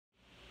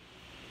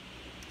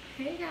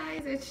Hey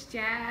guys, it's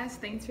Jazz.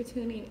 Thanks for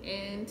tuning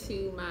in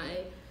to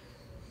my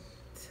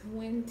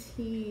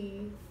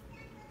 27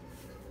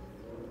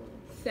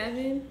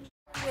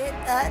 with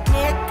a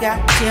nigga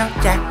till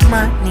that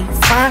money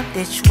find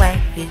its way.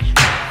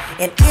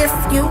 And if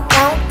you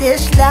want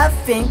this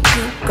loving,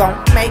 you gon'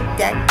 make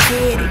that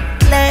kitty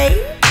play.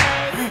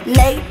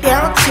 Lay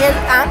down till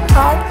I'm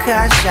home,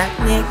 cause your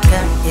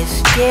nigga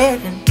is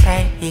getting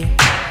paid.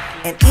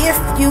 And if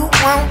you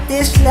want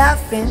this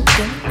loving,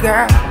 then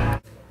girl,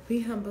 be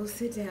humble,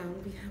 sit down,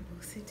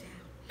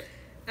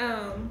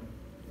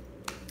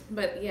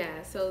 but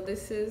yeah, so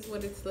this is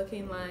what it's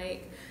looking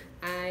like.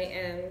 I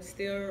am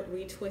still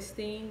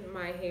retwisting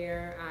my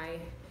hair. I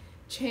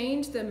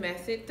changed the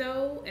method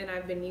though, and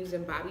I've been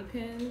using bobby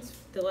pins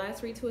the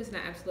last retwist, and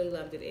I absolutely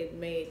loved it. It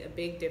made a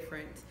big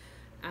difference.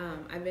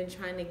 I've been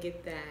trying to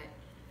get that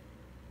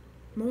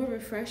more of a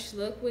fresh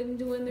look when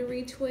doing the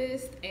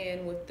retwist,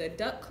 and with the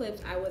duck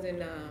clips I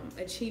wasn't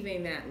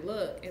achieving that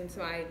look, and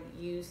so I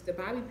used the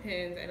bobby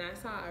pins, and I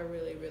saw a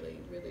really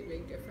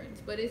big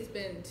difference. But it's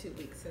been 2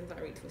 weeks since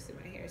I retwisted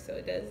my hair, so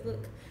it does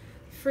look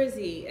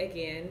frizzy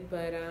again.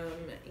 But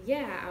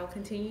yeah, I'll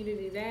continue to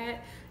do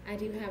that. I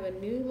do have a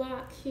new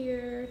lock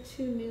here,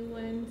 2 new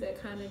ones that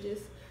kind of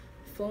just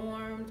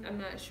formed. I'm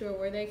not sure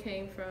where they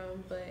came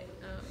from, but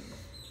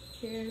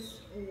here's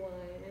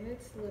one, and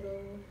it's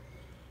little.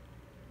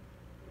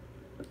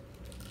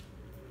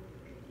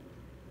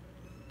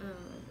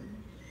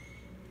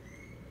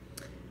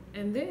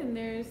 And then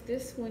there's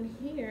this one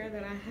here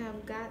that I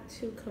have got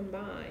to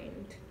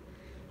combine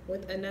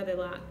with another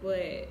lock, but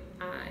it's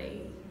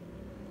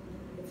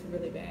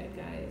really bad,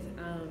 guys.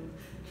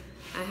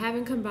 I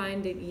haven't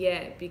combined it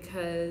yet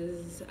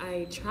because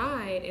I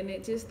tried and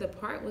the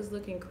part was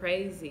looking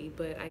crazy,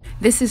 but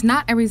This is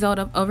not a result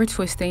of over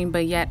twisting,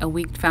 but yet a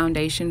weak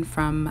foundation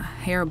from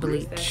hair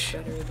bleach. That's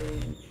better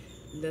than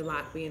the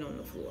lock being on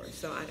the floor,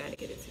 so I gotta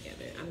get it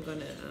together. I'm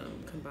gonna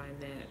combine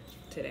that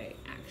today,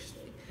 actually.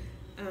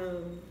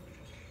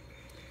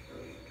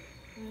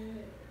 You know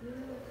the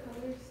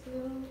color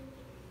still?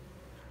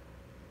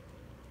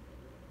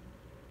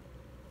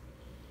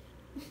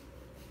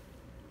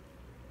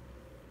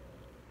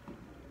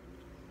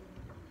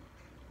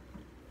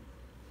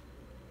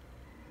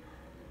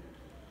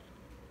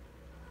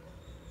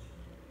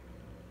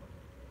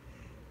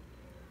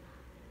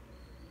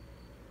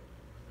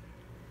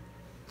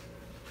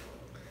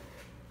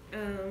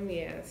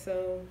 Yeah,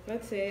 so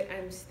that's it.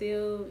 I'm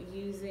still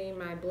using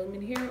my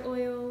blooming hair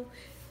oil.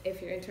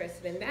 If you're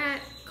interested in that,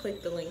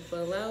 click the link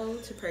below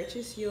to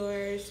purchase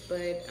yours.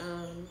 But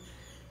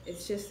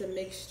it's just a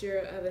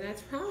mixture of, and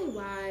that's probably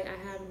why I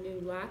have new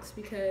locks,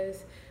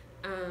 because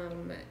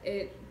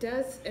it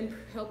does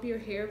help your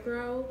hair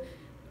grow.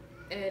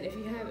 And if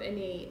you have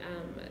any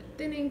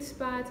thinning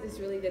spots, it's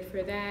really good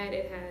for that.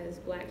 It has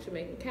black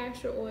Jamaican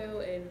castor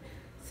oil and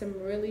some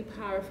really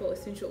powerful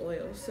essential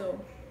oils. So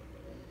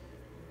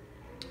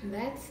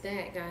that's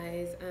that,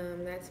 guys.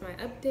 That's my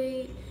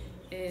update,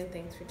 and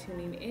thanks for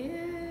tuning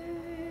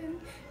in.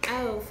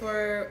 Oh,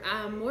 for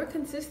more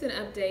consistent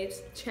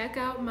updates, check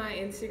out my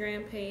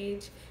Instagram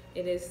page.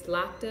 It is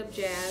Locked Up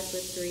Jazz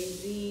with 3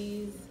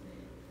 Z's.